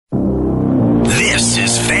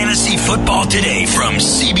Fantasy Football Today from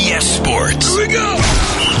CBS Sports. Here we go.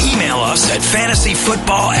 Email us at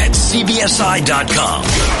fantasyfootball@cbsi.com.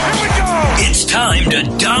 Here we go. It's time to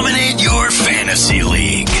dominate your fantasy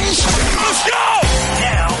league. Let's go.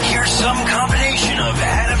 Now, here's some combination of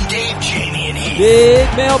Adam, Dave, Jamie, and Heath. Big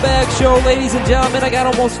mailbag show, ladies and gentlemen. I got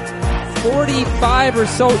almost 45 or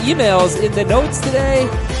so emails in the notes today.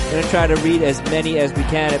 I'm going to try to read as many as we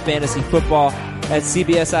can at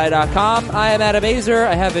fantasyfootball@cbsi.com. I am Adam Azer.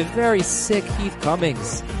 I have a very sick Heath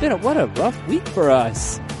Cummings. What a rough week for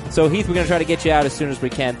us. So, Heath, we're going to try to get you out as soon as we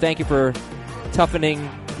can. Thank you for toughening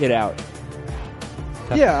it out.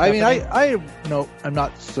 I'm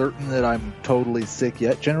not certain that I'm totally sick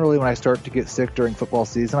yet. Generally, when I start to get sick during football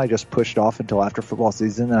season, I just push it off until after football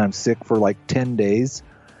season, and I'm sick for like 10 days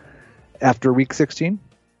after week 16.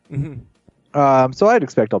 Mm-hmm. So I'd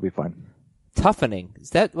expect I'll be fine. Toughening. Is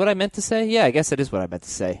that what I meant to say? Yeah, I guess that is what I meant to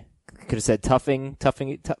say. Could have said toughing. I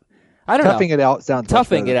don't know. Toughing it out sounds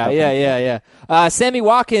toughing it out. Yeah. Sammy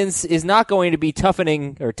Watkins is not going to be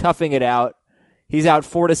toughing it out. He's out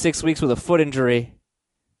 4 to 6 weeks with a foot injury.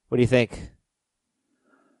 What do you think?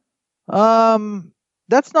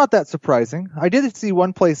 That's not that surprising. I did see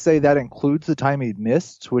one place say that includes the time he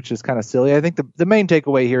missed, which is kind of silly. I think the main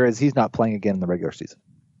takeaway here is he's not playing again in the regular season.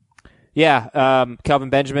 Yeah, Kelvin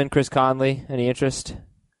Benjamin, Chris Conley, any interest?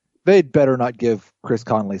 They'd better not give Chris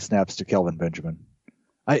Conley snaps to Kelvin Benjamin.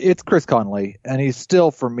 It's Chris Conley, and he's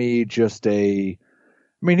still, for me, he's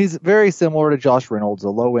very similar to Josh Reynolds, a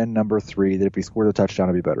low-end number 3, that if he scored a touchdown,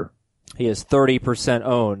 it'd be better. He is 30%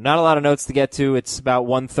 owned. Not a lot of notes to get to. It's about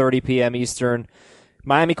 1:30 p.m. Eastern.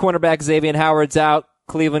 Miami cornerback Xavier Howard's out.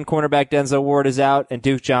 Cleveland cornerback Denzel Ward is out, and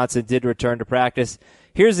Duke Johnson did return to practice.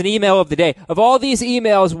 Here's an email of the day. Of all these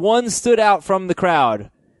emails, one stood out from the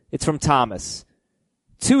crowd. It's from Thomas.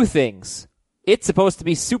 2 things. It's supposed to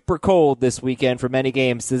be super cold this weekend for many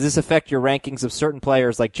games. Does this affect your rankings of certain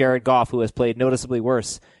players like Jared Goff, who has played noticeably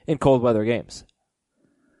worse in cold weather games?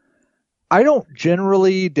 I don't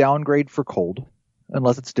generally downgrade for cold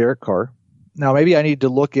unless it's Derek Carr. Now, maybe I need to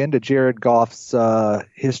look into Jared Goff's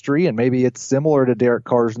history, and maybe it's similar to Derek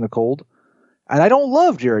Carr's in the cold. And I don't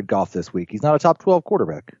love Jared Goff this week. He's not a top 12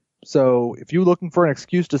 quarterback. So if you're looking for an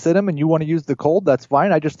excuse to sit him and you want to use the cold, that's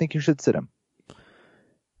fine. I just think you should sit him.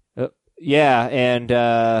 Yeah, and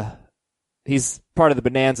he's part of the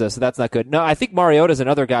bonanza, so that's not good. No, I think Mariota's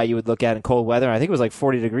another guy you would look at in cold weather. I think it was like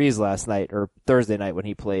 40 degrees last night or Thursday night when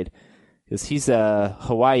he played, because he's a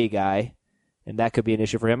Hawaii guy, and that could be an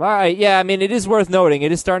issue for him. All right, yeah, I mean, it is worth noting.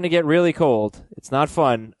 It is starting to get really cold. It's not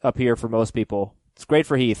fun up here for most people. It's great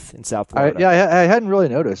for Heath in South Florida. I hadn't really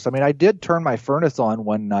noticed. I mean, I did turn my furnace on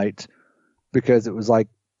one night because it was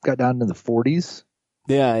got down to the 40s.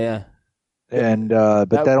 Yeah. And but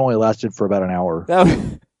that only lasted for about an hour.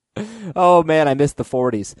 Oh, man, I missed the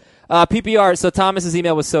 40s. PPR, so Thomas's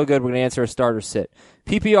email was so good, we're going to answer a starter sit.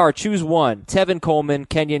 PPR, choose one. Tevin Coleman,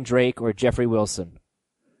 Kenyon Drake, or Jeffrey Wilson?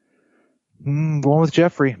 Going with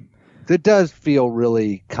Jeffrey. It does feel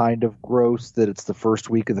really kind of gross that it's the first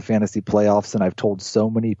week of the fantasy playoffs, and I've told so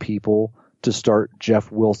many people to start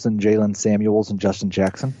Jeff Wilson, Jaylen Samuels, and Justin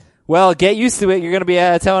Jackson. Well, get used to it. You're going to be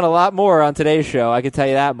telling a lot more on today's show. I can tell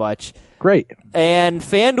you that much. Great. And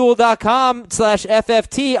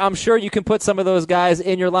FanDuel.com/FFT, I'm sure you can put some of those guys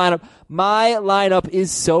in your lineup. My lineup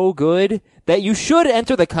is so good that you should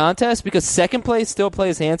enter the contest because second place still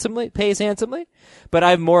pays handsomely, but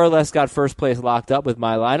I've more or less got first place locked up with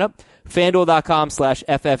my lineup.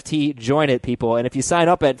 FanDuel.com/FFT. Join it, people. And if you sign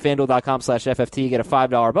up at FanDuel.com/FFT, you get a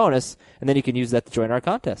 $5 bonus, and then you can use that to join our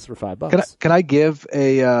contest for $5. Can I give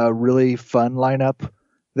a really fun lineup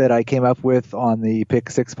that I came up with on the Pick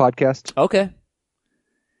 6 podcast? Okay.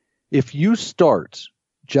 If you start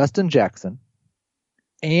Justin Jackson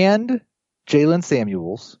and Jaylen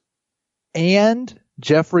Samuels and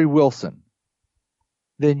Jeffrey Wilson,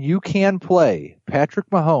 then you can play Patrick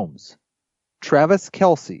Mahomes, Travis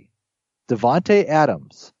Kelce, Devontae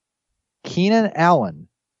Adams, Keenan Allen,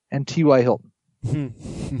 and T.Y. Hilton.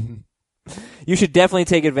 You should definitely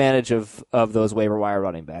take advantage of those waiver wire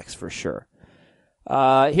running backs for sure.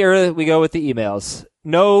 Here we go with the emails.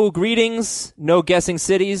 No greetings, no guessing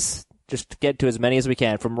cities. Just get to as many as we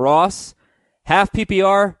can. From Ross, half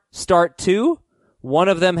PPR, start 2. One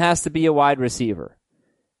of them has to be a wide receiver.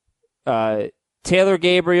 Taylor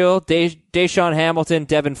Gabriel, Deshaun Hamilton,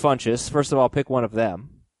 Devin Funchess. First of all, pick one of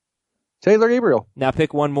them. Taylor Gabriel. Now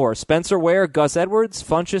pick one more. Spencer Ware, Gus Edwards,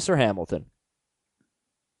 Funchess, or Hamilton?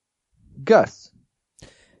 Gus.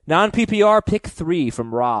 Non-PPR, pick 3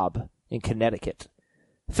 from Rob in Connecticut.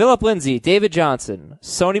 Philip Lindsay, David Johnson,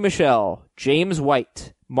 Sony Michel, James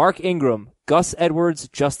White, Mark Ingram, Gus Edwards,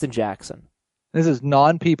 Justin Jackson. This is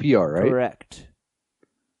non-PPR, right? Correct.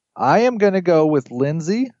 I am going to go with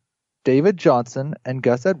Lindsey, David Johnson, and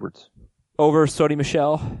Gus Edwards. Over Sony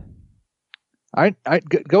Michel.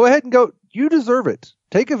 Go ahead and go. You deserve it.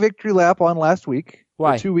 Take a victory lap on last week.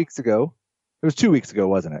 Why? 2 weeks ago. It was 2 weeks ago,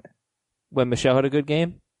 wasn't it? When Michelle had a good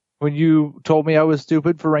game? When you told me I was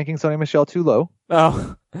stupid for ranking Sony Michel too low.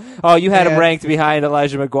 Oh, you had him ranked behind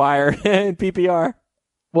Elijah McGuire in PPR.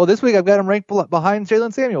 Well, this week I've got him ranked behind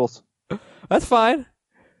Jaylen Samuels. That's fine.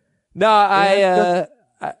 No,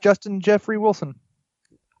 Justin Jeffrey Wilson.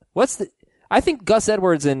 I think Gus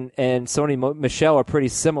Edwards and Sony Michel are pretty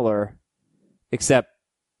similar, except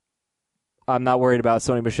I'm not worried about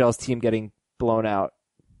Sony Michel's team getting blown out.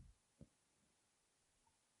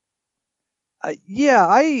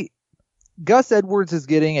 Gus Edwards is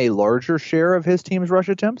getting a larger share of his team's rush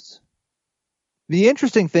attempts. The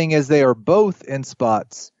interesting thing is they are both in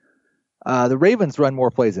spots. The Ravens run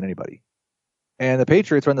more plays than anybody, and the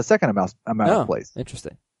Patriots run the second amount of plays.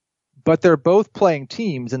 Interesting. But they're both playing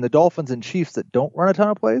teams in the Dolphins and Chiefs that don't run a ton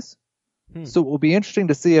of plays. So it will be interesting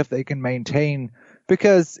to see if they can maintain,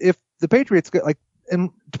 because if the Patriots get and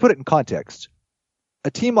to put it in context,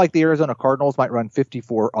 a team like the Arizona Cardinals might run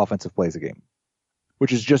 54 offensive plays a game,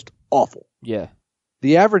 which is just awful. Yeah.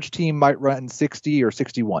 The average team might run 60 or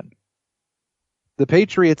 61. The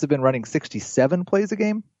Patriots have been running 67 plays a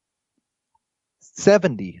game.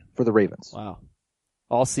 70 for the Ravens. Wow.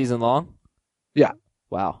 All season long? Yeah.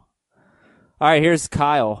 Wow. All right, here's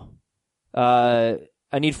Kyle.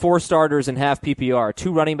 I need 4 starters in half PPR.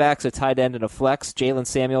 2 running backs, a tight end, and a flex. Jaylen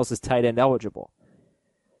Samuels is tight end eligible.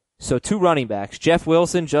 So 2 running backs. Jeff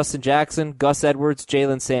Wilson, Justin Jackson, Gus Edwards,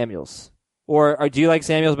 Jaylen Samuels. Or do you like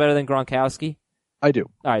Samuels better than Gronkowski? I do.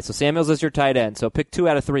 All right, so Samuels is your tight end. So pick 2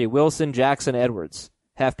 out of 3. Wilson, Jackson, Edwards.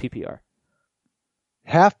 Half PPR.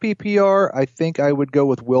 Half PPR, I think I would go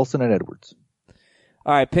with Wilson and Edwards.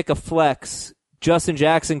 All right, pick a flex. Justin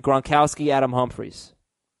Jackson, Gronkowski, Adam Humphries.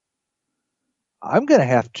 I'm gonna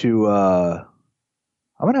have to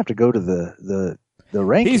go to the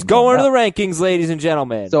rankings. He's going to the rankings, ladies and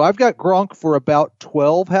gentlemen. So I've got Gronk for about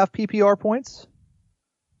 12 half PPR points.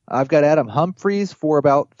 I've got Adam Humphries for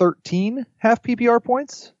about 13 half PPR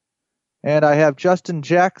points. And I have Justin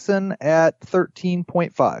Jackson at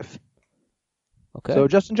 13.5. Okay. So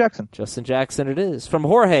Justin Jackson. Justin Jackson it is. From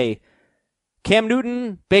Jorge, Cam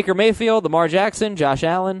Newton, Baker Mayfield, Lamar Jackson, Josh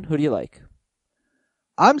Allen. Who do you like?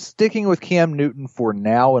 I'm sticking with Cam Newton for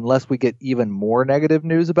now unless we get even more negative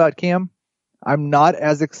news about Cam. I'm not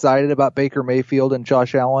as excited about Baker Mayfield and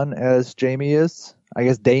Josh Allen as Jamie is. I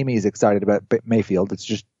guess Damie's excited about Mayfield. It's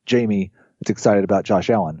just Jamie that's excited about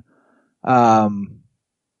Josh Allen. I'm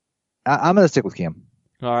going to stick with Cam.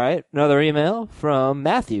 All right. Another email from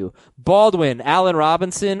Matthew. Baldwin, Allen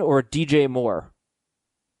Robinson, or DJ Moore?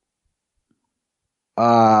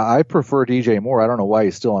 I prefer DJ Moore. I don't know why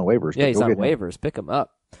he's still on waivers. Yeah, he's on waivers. Pick him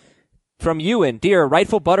up. From Ewan, dear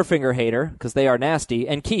rightful Butterfinger hater, because they are nasty,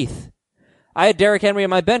 and Keith. I had Derrick Henry on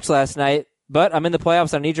my bench last night, but I'm in the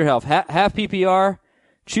playoffs. I need your help. Half PPR,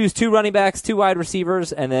 choose 2 running backs, 2 wide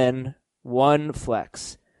receivers, and then 1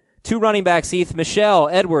 flex. 2 running backs, Heath, Michelle,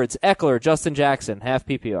 Edwards, Eckler, Justin Jackson, half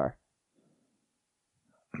PPR.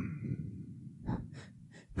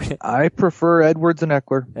 I prefer Edwards and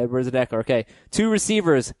Eckler. Edwards and Eckler, okay. 2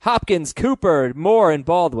 receivers, Hopkins, Cooper, Moore, and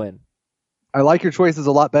Baldwin. I like your choices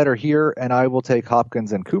a lot better here, and I will take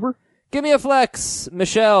Hopkins and Cooper. Give me a flex,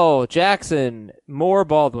 Michelle, Jackson, Moore,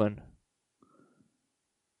 Baldwin.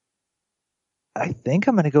 I think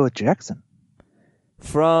I'm going to go with Jackson.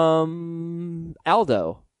 From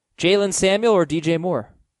Aldo, Jaylen Samuel or DJ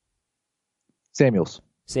Moore? Samuels,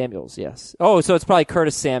 yes. Oh, so it's probably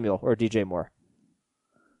Curtis Samuel or DJ Moore.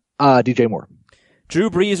 DJ Moore.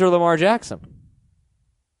 Drew Brees or Lamar Jackson?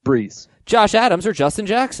 Brees. Josh Adams or Justin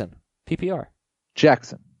Jackson? PPR.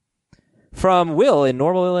 Jackson. From Will in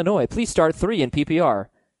Normal, Illinois, please start 3 in PPR.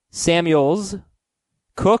 Samuels,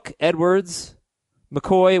 Cook, Edwards,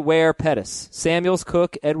 McCoy, Ware, Pettis. Samuels,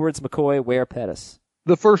 Cook, Edwards, McCoy, Ware, Pettis.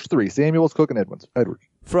 The first 3, Samuels, Cook, and Edwards.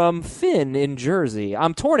 From Finn in Jersey,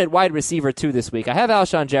 I'm torn at wide receiver 2 this week. I have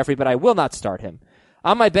Alshon Jeffrey, but I will not start him.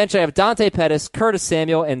 On my bench, I have Dante Pettis, Curtis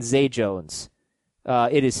Samuel, and Zay Jones.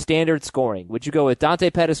 It is standard scoring. Would you go with Dante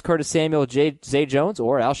Pettis, Curtis Samuel, Zay Jones,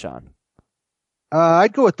 or Alshon?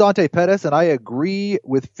 I'd go with Dante Pettis, and I agree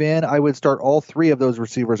with Finn. I would start all 3 of those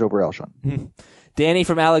receivers over Alshon. Danny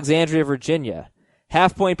from Alexandria, Virginia.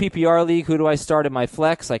 Half-point PPR league, who do I start in my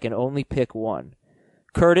flex? I can only pick 1.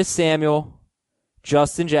 Curtis Samuel,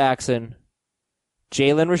 Justin Jackson,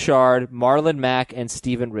 Jalen Richard, Marlon Mack, and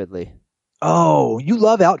Stephen Ridley. Oh, you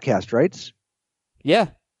love Outcast, right? Yeah.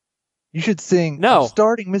 Yeah. Yeah. You should sing. No. I'm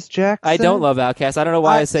starting Miss Jackson. I don't love Outkast. I don't know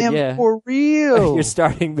why I said am yeah. For real. You're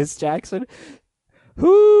starting Miss Jackson.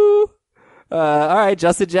 Whoo! All right,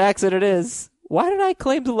 Justin Jackson it is. Why did I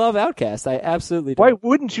claim to love Outkast? I absolutely don't. Why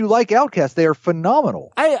wouldn't you like Outkast? They are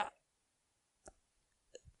phenomenal. I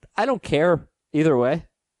don't care either way.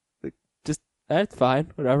 Just that's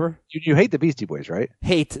fine, whatever. You hate the Beastie Boys, right?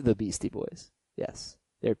 Hate the Beastie Boys. Yes,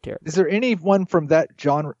 they're terrible. Is there anyone from that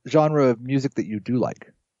genre of music that you do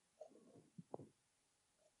like?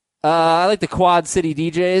 I like the Quad City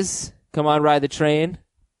DJs. Come on, ride the train.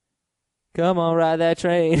 Come on, ride that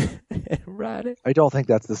train. Ride it. I don't think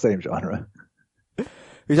that's the same genre.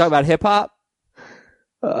 You're talking about hip hop?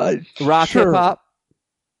 Rock sure. hip hop?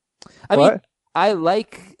 I What? mean, I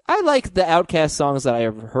like the Outkast songs that I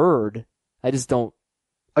have heard. I just don't.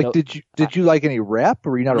 Like, did you like any rap,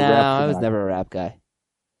 or were you not a rap No, fan? I was never a rap guy.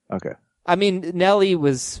 Okay. I mean, Nelly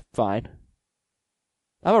was fine.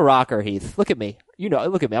 I'm a rocker, Heath. Look at me.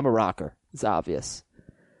 Look at me. I'm a rocker. It's obvious.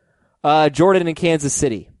 Jordan in Kansas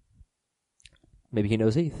City. Maybe he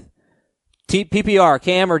knows Heath. PPR,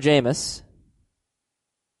 Cam or Jameis?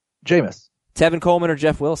 Jameis. Tevin Coleman or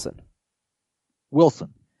Jeff Wilson?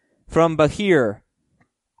 Wilson. From Bahir,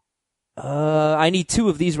 I need two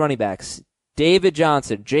of these running backs. David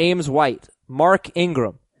Johnson, James White, Mark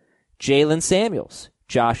Ingram, Jaylen Samuels,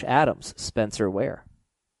 Josh Adams, Spencer Ware.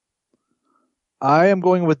 I am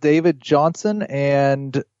going with David Johnson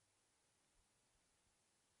and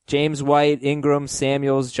James White, Ingram,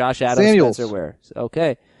 Samuels, Josh Adams, Samuels. Spencer Ware.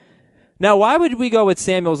 Okay. Now, why would we go with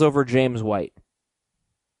Samuels over James White?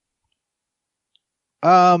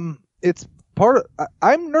 It's part of,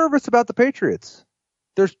 I'm nervous about the Patriots.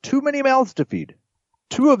 There's too many mouths to feed.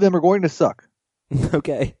 Two of them are going to suck.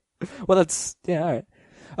 Okay. Well, all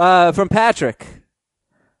right. From Patrick.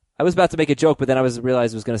 I was about to make a joke, but then I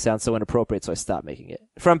realized it was going to sound so inappropriate, so I stopped making it.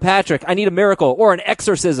 From Patrick, I need a miracle or an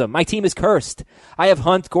exorcism. My team is cursed. I have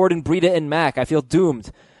Hunt, Gordon, Breida, and Mack. I feel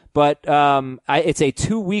doomed. But it's a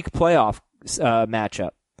 2-week playoff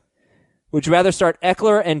matchup. Would you rather start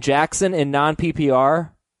Eckler and Jackson in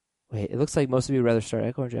non-PPR? Wait, it looks like most of you would rather start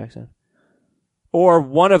Eckler and Jackson. Or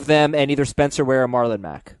one of them and either Spencer Ware or Marlon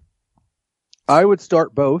Mack. I would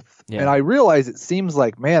start both. Yeah. And I realize it seems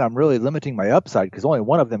like, man, I'm really limiting my upside because only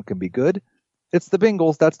one of them can be good. It's the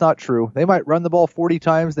Bengals. That's not true. They might run the ball 40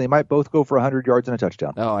 times. They might both go for 100 yards and a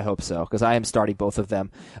touchdown. Oh, I hope so, because I am starting both of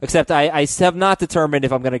them. Except I have not determined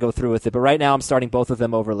if I'm going to go through with it, but right now I'm starting both of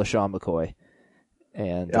them over LaShawn McCoy.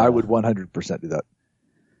 And I would 100% do that.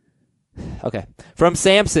 Okay. From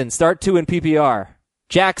Samson, start 2 in PPR.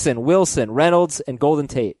 Jackson, Wilson, Reynolds, and Golden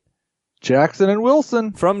Tate. Jackson and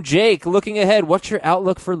Wilson. From Jake, looking ahead, what's your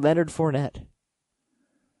outlook for Leonard Fournette?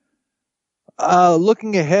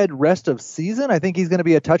 Looking ahead, rest of season, I think he's going to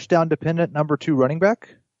be a touchdown-dependent number 2 running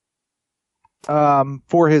back.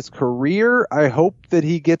 For his career, I hope that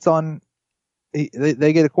he gets on.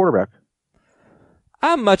 They get a quarterback.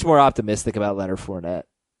 I'm much more optimistic about Leonard Fournette.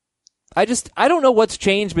 I don't know what's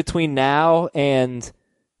changed between now and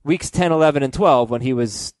weeks 10, 11, and 12 when he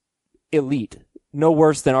was elite. No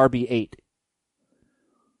worse than RB8.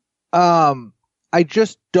 I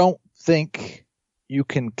just don't think you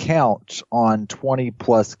can count on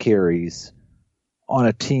 20-plus carries on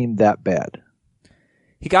a team that bad.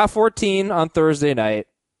 He got 14 on Thursday night,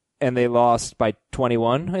 and they lost by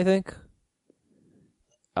 21, I think.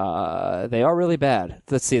 They are really bad.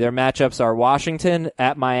 Let's see. Their matchups are Washington,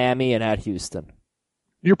 at Miami, and at Houston.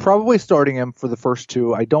 You're probably starting him for the first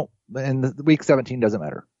 2. And the week 17 doesn't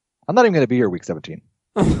matter. I'm not even going to be here week 17.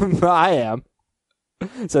 I am.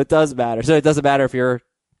 So it does matter. So it doesn't matter if you're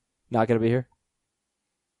not going to be here?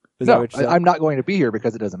 No, I'm not going to be here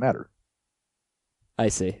because it doesn't matter. I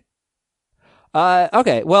see.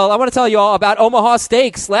 Okay, well, I want to tell you all about Omaha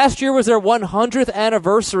Steaks. Last year was their 100th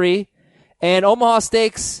anniversary, and Omaha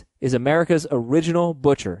Steaks is America's original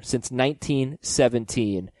butcher since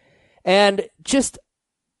 1917. And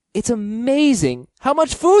it's amazing how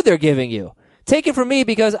much food they're giving you. Take it from me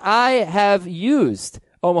because I have used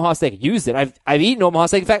Omaha Steak. Used it. I've eaten Omaha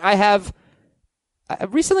Steak. In fact, I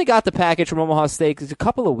recently got the package from Omaha Steak a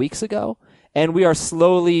couple of weeks ago, and we are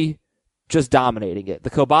slowly just dominating it.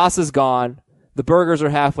 The kielbasa's gone. The burgers are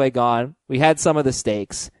halfway gone. We had some of the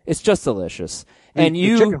steaks. It's just delicious. And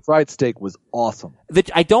the chicken fried steak was awesome.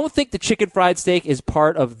 I don't think the chicken fried steak is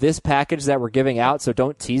part of this package that we're giving out, so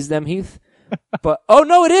don't tease them, Heath. But, oh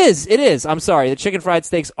no, it is. It is. I'm sorry. The chicken fried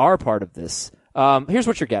steaks are part of this. Here's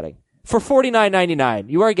what you're getting. For $49.99,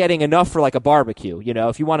 you are getting enough for like a barbecue. You know,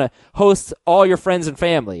 if you want to host all your friends and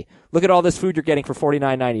family, look at all this food you're getting for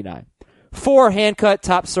 $49.99. 4 hand-cut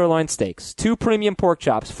top sirloin steaks, 2 premium pork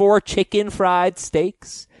chops, 4 chicken fried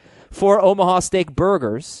steaks, 4 Omaha steak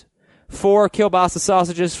burgers, 4 kielbasa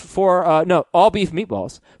sausages, 4 all beef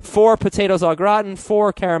meatballs, 4 potatoes au gratin,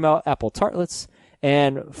 4 caramel apple tartlets,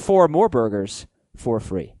 and 4 more burgers for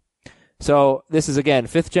free. So this is, again,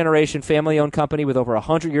 5th-generation family-owned company with over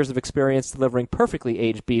 100 years of experience delivering perfectly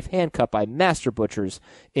aged beef hand-cut by master butchers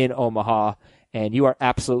in Omaha, and you are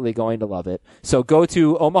absolutely going to love it. So go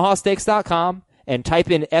to omahasteaks.com and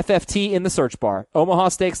type in FFT in the search bar.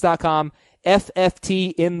 omahasteaks.com,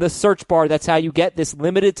 FFT in the search bar. That's how you get this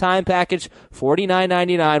limited time package,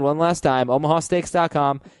 $49.99. One last time,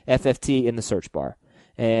 omahasteaks.com, FFT in the search bar.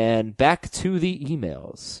 And back to the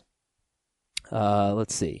emails.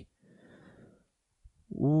 Let's see.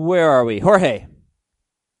 Where are we? Jorge.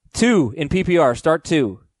 2 in PPR. Start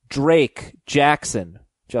 2. Drake, Justin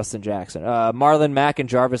Jackson. Marlon Mack and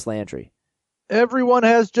Jarvis Landry. Everyone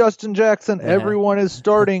has Justin Jackson. Everyone is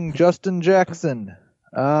starting Justin Jackson.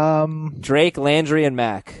 Drake, Landry, and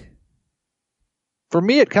Mack. For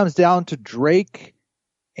me, it comes down to Drake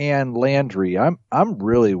and Landry. I'm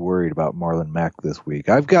really worried about Marlon Mack this week.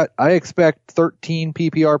 I expect 13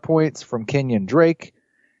 PPR points from Kenyon Drake.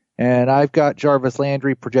 And I've got Jarvis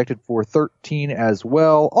Landry projected for 13 as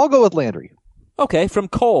well. I'll go with Landry. Okay, from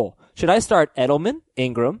Cole. Should I start Edelman,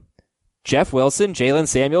 Ingram, Jeff Wilson, Jaylen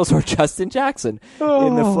Samuels, or Justin Jackson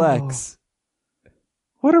in the flex?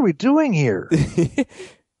 What are we doing here?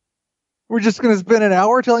 We're just going to spend an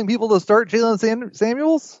hour telling people to start Jaylen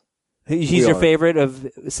Samuels? He's your favorite of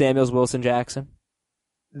Samuels, Wilson, Jackson?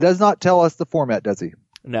 Does not tell us the format, does he?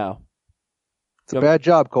 No. It's a bad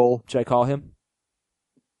job, Cole. Should I call him?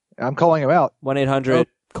 I'm calling him out.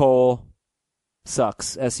 1-800-COLE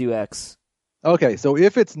sucks. SUX. Okay, so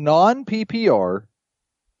if it's non-PPR,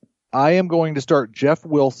 I am going to start Jeff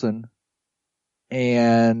Wilson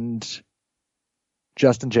and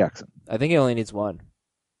Justin Jackson. I think he only needs one.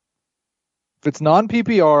 If it's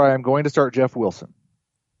non-PPR, I am going to start Jeff Wilson.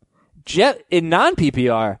 In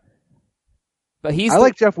non-PPR? But I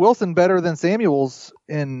like Jeff Wilson better than Samuels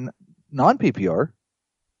in non-PPR.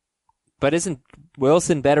 But isn't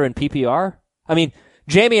Wilson better in PPR? I mean,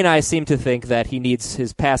 Jamie and I seem to think that he needs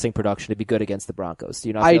his passing production to be good against the Broncos. Do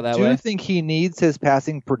you not feel that way? I do think he needs his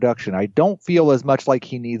passing production. I don't feel as much like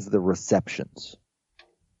he needs the receptions.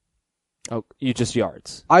 Oh, you just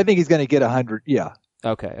yards. I think he's going to get 100. Yeah.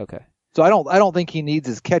 Okay. So I don't think he needs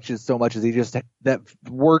his catches so much as he just that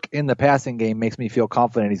work in the passing game makes me feel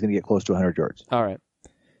confident he's going to get close to 100 yards. All right.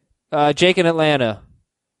 Jake in Atlanta.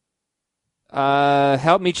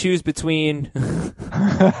 Help me choose between.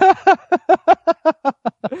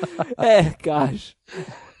 Gosh.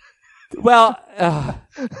 Well,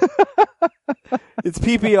 it's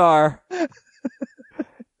PPR.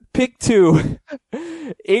 Pick 2.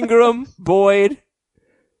 Ingram, Boyd,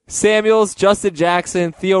 Samuels, Justin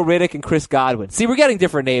Jackson, Theo Riddick, and Chris Godwin. See, we're getting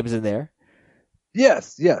different names in there.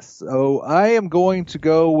 Yes. So I am going to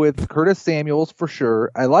go with Curtis Samuels for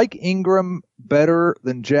sure. I like Ingram better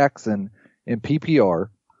than Jackson in PPR.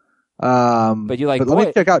 But you like but Boyd? Let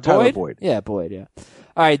me check out Tyler Boyd. Yeah, Boyd, yeah.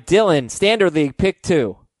 All right, Dylan, Standard League, pick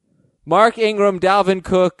 2. Mark Ingram, Dalvin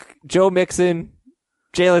Cook, Joe Mixon,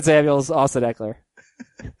 Jaylen Samuels, Austin Eckler.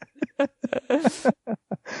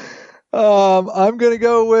 I'm going to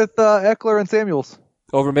go with Eckler and Samuels.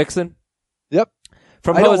 Over Mixon? Yep.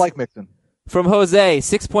 I don't like Mixon. From Jose,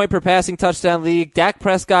 6 point per passing touchdown league, Dak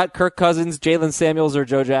Prescott, Kirk Cousins, Jaylen Samuels, or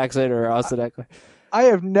Joe Jackson, or Austin Eckler. I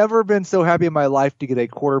have never been so happy in my life to get a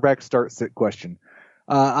quarterback start-sit question.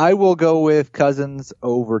 I will go with Cousins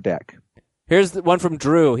over Dak. Here's the one from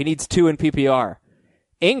Drew. He needs 2 in PPR.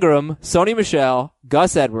 Ingram, Sony Michel,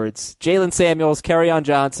 Gus Edwards, Jaylen Samuels, Kerryon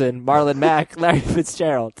Johnson, Marlon Mack, Larry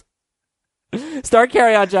Fitzgerald. Start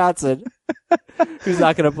Kerryon Johnson, who's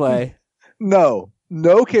not going to play. No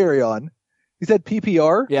Kerryon. You said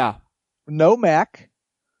PPR? Yeah. No Mack.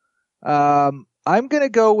 I'm going to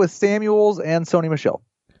go with Samuels and Sony Michel.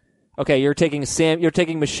 Okay, you're taking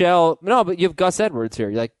Michel. No, but you have Gus Edwards here.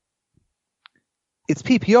 You're like, it's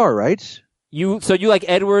PPR, right? So you like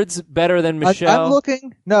Edwards better than Michel? I'm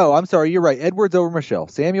looking. No, I'm sorry. You're right. Edwards over Michel.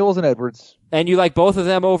 Samuels and Edwards. And you like both of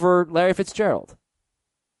them over Larry Fitzgerald?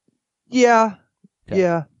 Yeah. Okay.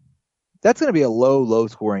 Yeah. That's going to be a low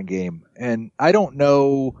scoring game. And I don't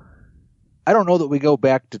know that we go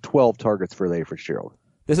back to 12 targets for Larry Fitzgerald.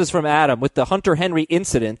 This is from Adam. With the Hunter Henry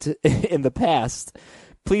incident in the past,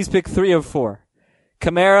 please pick 3 of 4.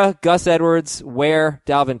 Kamara, Gus Edwards, Ware,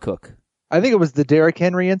 Dalvin Cook. I think it was the Derrick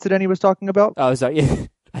Henry incident he was talking about. Oh, sorry.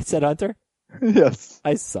 I said Hunter? Yes.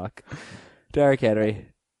 I suck. Derrick Henry.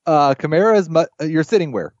 Kamara you're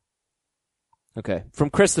sitting where? Okay.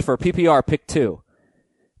 From Christopher, PPR, pick 2.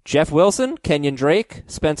 Jeff Wilson, Kenyon Drake,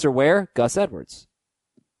 Spencer Ware, Gus Edwards.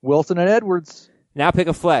 Wilson and Edwards. Now pick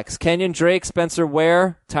a flex. Kenyon Drake, Spencer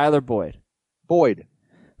Ware, Tyler Boyd. Boyd.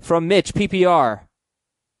 From Mitch, PPR.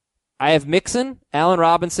 I have Mixon, Allen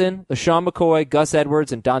Robinson, LaShawn McCoy, Gus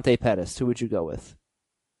Edwards, and Dante Pettis. Who would you go with?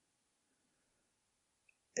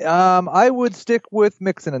 I would stick with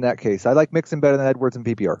Mixon in that case. I like Mixon better than Edwards in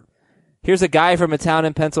PPR. Here's a guy from a town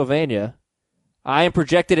in Pennsylvania. I am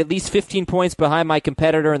projected at least 15 points behind my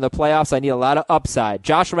competitor in the playoffs. I need a lot of upside.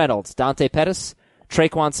 Josh Reynolds, Dante Pettis,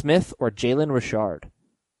 Traquan Smith, or Jalen Richard?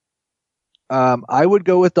 I would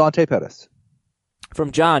go with Dante Pettis.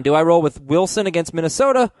 From John, do I roll with Wilson against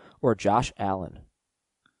Minnesota or Josh Allen?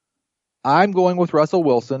 I'm going with Russell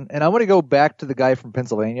Wilson, and I want to go back to the guy from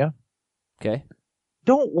Pennsylvania. Okay.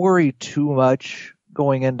 Don't worry too much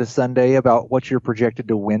going into Sunday about what you're projected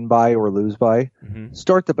to win by or lose by. Mm-hmm.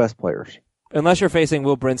 Start the best players. Unless you're facing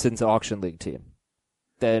Will Brinson's auction league team.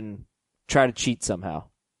 Then try to cheat somehow.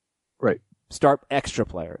 Right. Start extra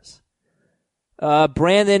players.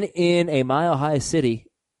 Brandon in a mile-high city.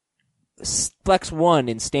 Flex 1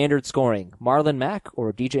 in standard scoring. Marlon Mack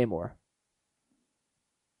or DJ Moore?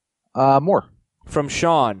 Moore. From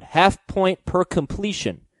Sean, half point per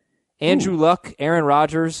completion. Andrew Luck, Aaron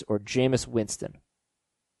Rodgers, or Jameis Winston?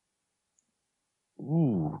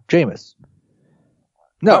 Jameis.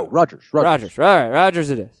 No, Rodgers. All right, Rodgers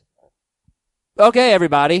it is. Okay,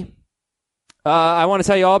 everybody. I want to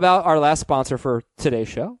tell you all about our last sponsor for today's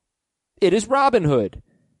show. It is Robinhood.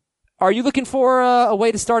 Are you looking for a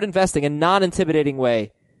way to start investing, a non-intimidating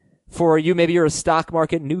way for you? Maybe you're a stock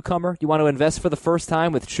market newcomer. You want to invest for the first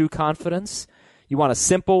time with true confidence. You want a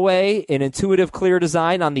simple way, an intuitive, clear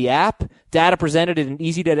design on the app, data presented in an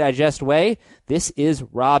easy-to-digest way. This is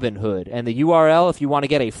Robinhood. And the URL, if you want to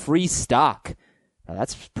get a free stock. Now,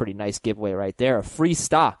 that's a pretty nice giveaway right there. A free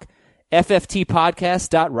stock.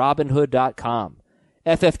 fftpodcast.robinhood.com.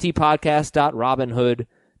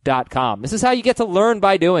 fftpodcast.robinhood.com. This is how you get to learn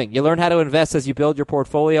by doing. You learn how to invest as you build your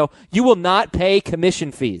portfolio. You will not pay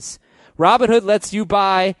commission fees. Robinhood lets you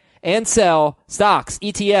buy and sell stocks,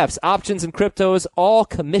 ETFs, options, and cryptos, all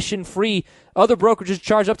commission-free. Other brokerages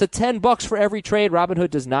charge up to $10 for every trade.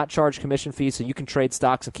 Robinhood does not charge commission fees, so you can trade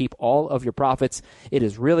stocks and keep all of your profits. It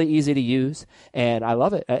is really easy to use, and I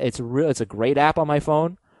love it. It's a great app on my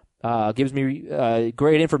phone. Gives me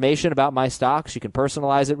great information about my stocks. You can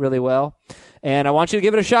personalize it really well. And I want you to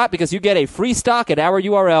give it a shot because you get a free stock at our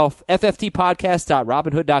URL,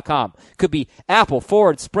 fftpodcast.robinhood.com. Could be Apple,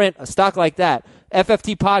 Ford, Sprint, a stock like that.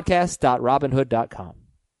 fftpodcast.robinhood.com.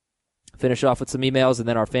 Finish off with some emails and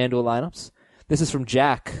then our FanDuel lineups. This is from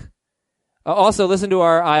Jack. Also, listen to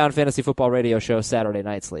our Eye on Fantasy Football radio show Saturday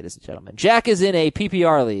nights, ladies and gentlemen. Jack is in a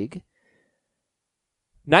PPR league.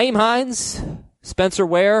 Nyheim Hines, Spencer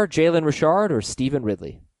Ware, Jalen Richard, or Stephen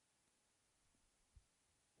Ridley?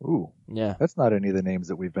 Ooh. Yeah. That's not any of the names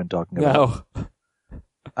that we've been talking about. No.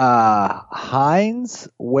 Hines,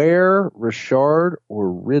 Ware, Richard,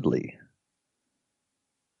 or Ridley?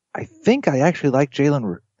 I think I actually like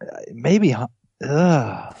Jalen. Maybe.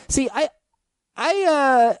 See,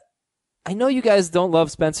 I know you guys don't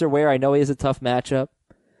love Spencer Ware. I know he is a tough matchup.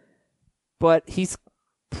 But he's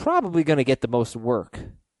probably going to get the most work.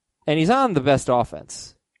 And he's on the best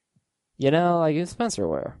offense. You know, like it's Spencer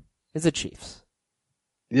Ware. It's the Chiefs.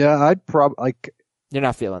 Yeah, I'd probably You're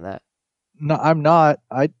not feeling that. No, I'm not.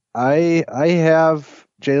 I have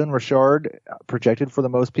Jalen Richard projected for the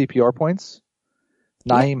most PPR points.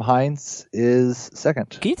 Nyheim Hines is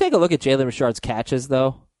second. Can you take a look at Jalen Richard's catches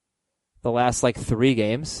though? The last 3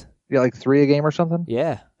 games. Yeah, 3 a game or something.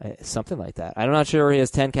 Yeah, something like that. I'm not sure he has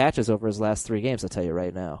 10 catches over his last 3 games. I'll tell you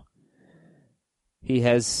right now. He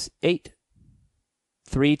has 8.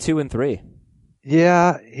 3, 2, and 3.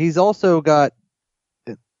 Yeah, he's also got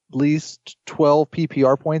at least 12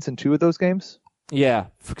 PPR points in 2 of those games. Yeah,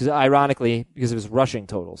 because ironically, because of his rushing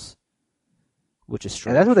totals, which is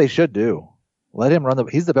strange. And that's what they should do. Let him run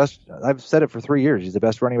he's the best. I've said it for 3 years. He's the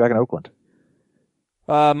best running back in Oakland.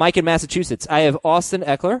 Mike in Massachusetts. I have Austin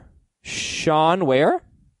Eckler, Sean Ware.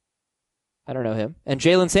 I don't know him. And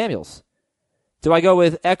Jalen Samuels. Do I go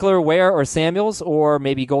with Eckler, Ware, or Samuels, or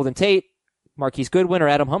maybe Golden Tate, Marquise Goodwin, or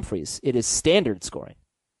Adam Humphries? It is standard scoring.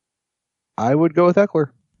 I would go with Eckler.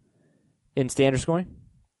 In standard scoring?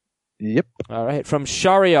 Yep. All right. From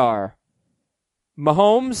Shariar,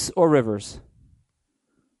 Mahomes or Rivers?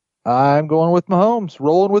 I'm going with Mahomes.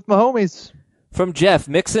 Rolling with Mahomies. From Jeff,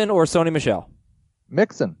 Mixon or Sony Michel?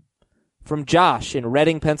 Mixon. From Josh in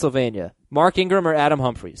Reading, Pennsylvania, Mark Ingram or Adam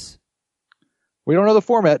Humphries? We don't know the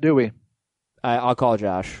format, do we? I'll call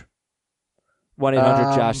Josh.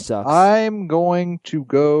 1-800-JOSH sucks. I'm going to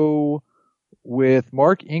go with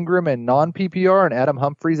Mark Ingram in non-PPR and Adam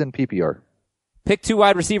Humphries in PPR. Pick 2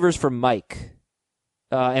 wide receivers for Mike.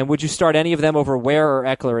 And would you start any of them over Ware or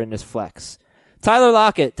Eckler in this flex? Tyler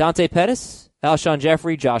Lockett, Dante Pettis, Alshon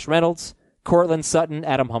Jeffrey, Josh Reynolds, Cortland Sutton,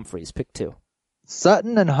 Adam Humphries. Pick 2.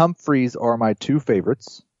 Sutton and Humphries are my 2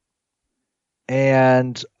 favorites.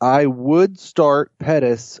 And I would start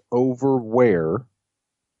Pettis over Ware.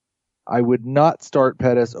 I would not start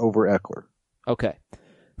Pettis over Eckler. Okay.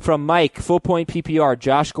 From Mike, full point PPR,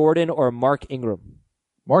 Josh Gordon or Mark Ingram?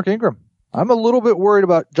 Mark Ingram. I'm a little bit worried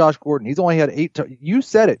about Josh Gordon. He's only had 8. You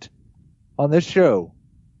said it on this show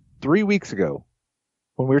 3 weeks ago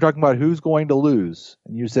when we were talking about who's going to lose.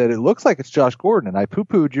 And you said, it looks like it's Josh Gordon. And I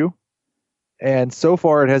poo-pooed you. And so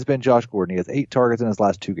far it has been Josh Gordon. He has 8 targets in his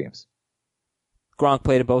last 2 games. Gronk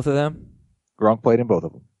played in both of them? Gronk played in both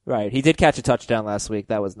of them. Right. He did catch a touchdown last week.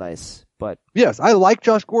 That was nice. But yes, I like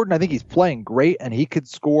Josh Gordon. I think he's playing great, and he could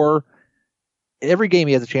score every game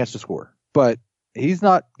he has a chance to score. But he's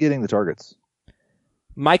not getting the targets.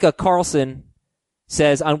 Micah Carlson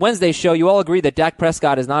says, on Wednesday's show, you all agree that Dak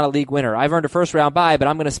Prescott is not a league winner. I've earned a first-round bye, but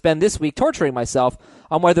I'm going to spend this week torturing myself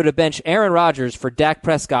on whether to bench Aaron Rodgers for Dak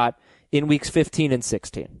Prescott in weeks 15 and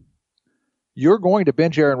 16. You're going to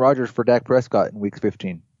bench Aaron Rodgers for Dak Prescott in week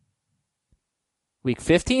 15. Week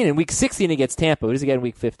 15? And week 16 he gets Tampa. Who does he get in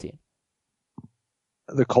week 15?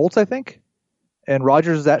 The Colts, I think. And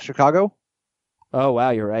Rodgers is at Chicago. Oh, wow,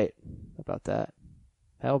 you're right. How about that?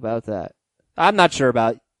 I'm not sure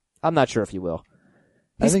if you will.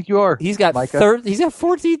 I think you are. He's got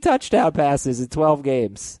 14 touchdown passes in 12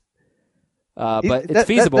 games. But it's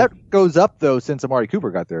feasible. That goes up, though, since Amari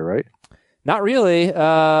Cooper got there, right? Not really.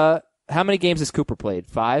 How many games has Cooper played?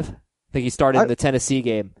 5? I think he started in the Tennessee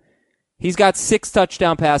game. He's got 6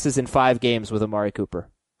 touchdown passes in 5 games with Amari Cooper.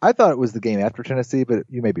 I thought it was the game after Tennessee, but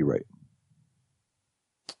you may be right.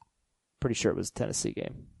 Pretty sure it was the Tennessee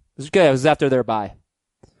game. It was good. It was after their bye.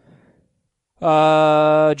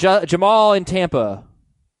 Jamal in Tampa.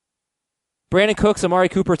 Brandon Cooks, Amari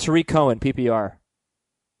Cooper, Tariq Cohen, PPR.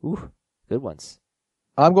 Ooh, good ones.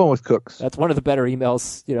 I'm going with Cooks. That's one of the better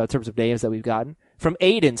emails, in terms of names that we've gotten. From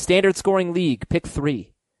Aiden, standard scoring league, pick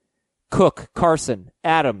 3. Cook, Carson,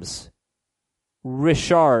 Adams,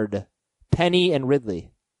 Richard, Penny, and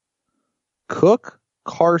Ridley. Cook,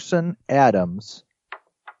 Carson, Adams.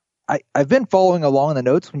 I've been following along in the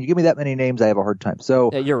notes. When you give me that many names, I have a hard time. So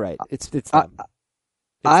yeah, you're right. It's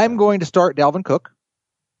I'm going to start Dalvin Cook.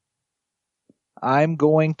 I'm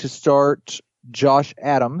going to start Josh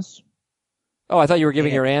Adams. Oh, I thought you were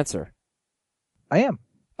giving your answer. I am.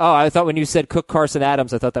 Oh, I thought when you said Cook, Carson,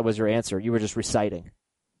 Adams, I thought that was your answer. You were just reciting.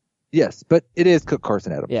 Yes, but it is Cook,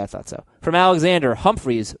 Carson, Adams. Yeah, I thought so. From Alexander,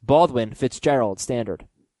 Humphreys, Baldwin, Fitzgerald, standard.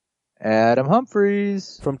 Adam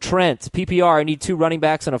Humphries. From Trent, PPR, I need 2 running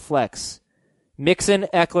backs and a flex. Mixon,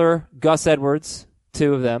 Eckler, Gus Edwards,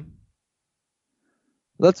 2 of them.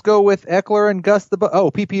 Let's go with Eckler and Gus.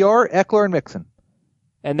 PPR, Eckler and Mixon.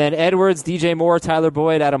 And then Edwards, DJ Moore, Tyler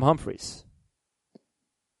Boyd, Adam Humphries.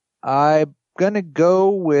 I'm going to go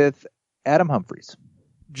with Adam Humphries.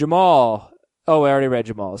 Jamal. Oh, I already read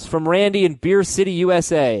Jamal's. From Randy in Beer City,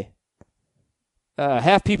 USA.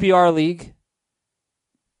 Half PPR league.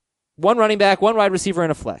 1 running back, 1 wide receiver,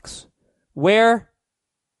 and a flex. Ware,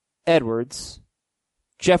 Edwards,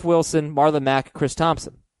 Jeff Wilson, Marlon Mack, Chris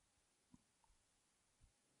Thompson.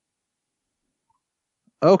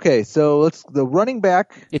 Okay, so the running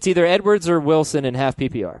back. It's either Edwards or Wilson in half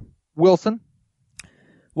PPR. Wilson.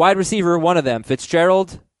 Wide receiver, 1 of them.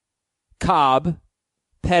 Fitzgerald, Cobb,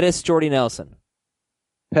 Pettis, Jordy Nelson.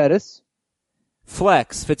 Pettis.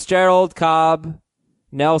 Flex, Fitzgerald, Cobb,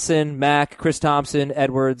 Nelson, Mack, Chris Thompson,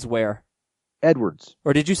 Edwards, Ware. Edwards.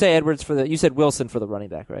 Or did you say Edwards you said Wilson for the running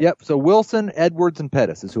back, right? Yep, so Wilson, Edwards, and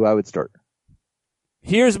Pettis is who I would start.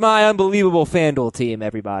 Here's my unbelievable FanDuel team,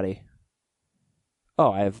 everybody.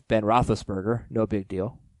 Oh, I have Ben Roethlisberger, no big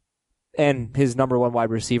deal. And his number 1 wide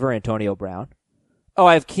receiver, Antonio Brown. Oh,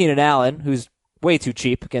 I have Keenan Allen, who's way too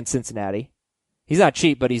cheap against Cincinnati. He's not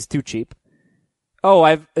cheap, but he's too cheap. Oh,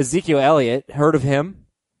 I have Ezekiel Elliott, heard of him.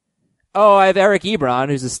 Oh, I have Eric Ebron,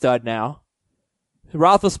 who's a stud now.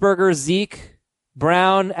 Roethlisberger, Zeke,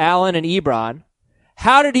 Brown, Allen, and Ebron.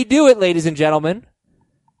 How did he do it, ladies and gentlemen?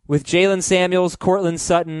 With Jaylen Samuels, Cortland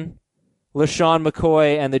Sutton, LaShawn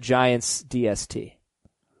McCoy, and the Giants' DST.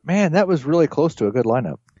 Man, that was really close to a good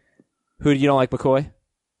lineup. Who, you don't like McCoy?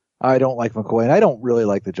 I don't like McCoy, and I don't really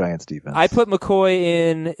like the Giants' defense. I put McCoy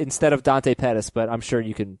in instead of Dante Pettis, but I'm sure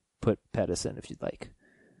you can put Pettis in if you'd like.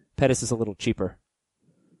 Pettis is a little cheaper.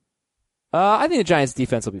 I think the Giants'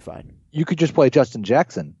 defense will be fine. You could just play Justin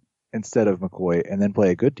Jackson instead of McCoy and then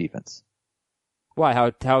play a good defense. Why?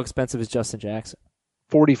 How expensive is Justin Jackson?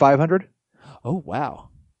 $4,500. Oh, wow.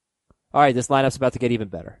 All right, this lineup's about to get even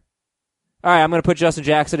better. All right, I'm going to put Justin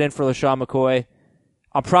Jackson in for LaShawn McCoy.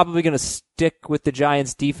 I'm probably going to stick with the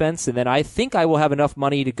Giants defense, and then I think I will have enough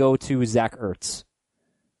money to go to Zach Ertz,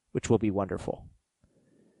 which will be wonderful.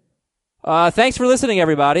 Thanks for listening,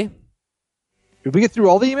 everybody. Did we get through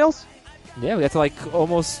all the emails? Yeah, we got to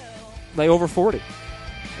almost over 40.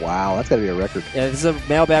 Wow, that's got to be a record. Yeah, this is a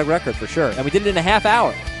mailbag record for sure. And we did it in a half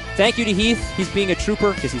hour. Thank you to Heath. He's being a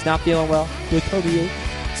trooper because he's not feeling well.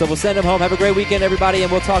 So we'll send him home. Have a great weekend, everybody,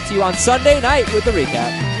 and we'll talk to you on Sunday night with the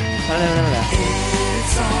recap.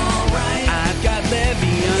 It's all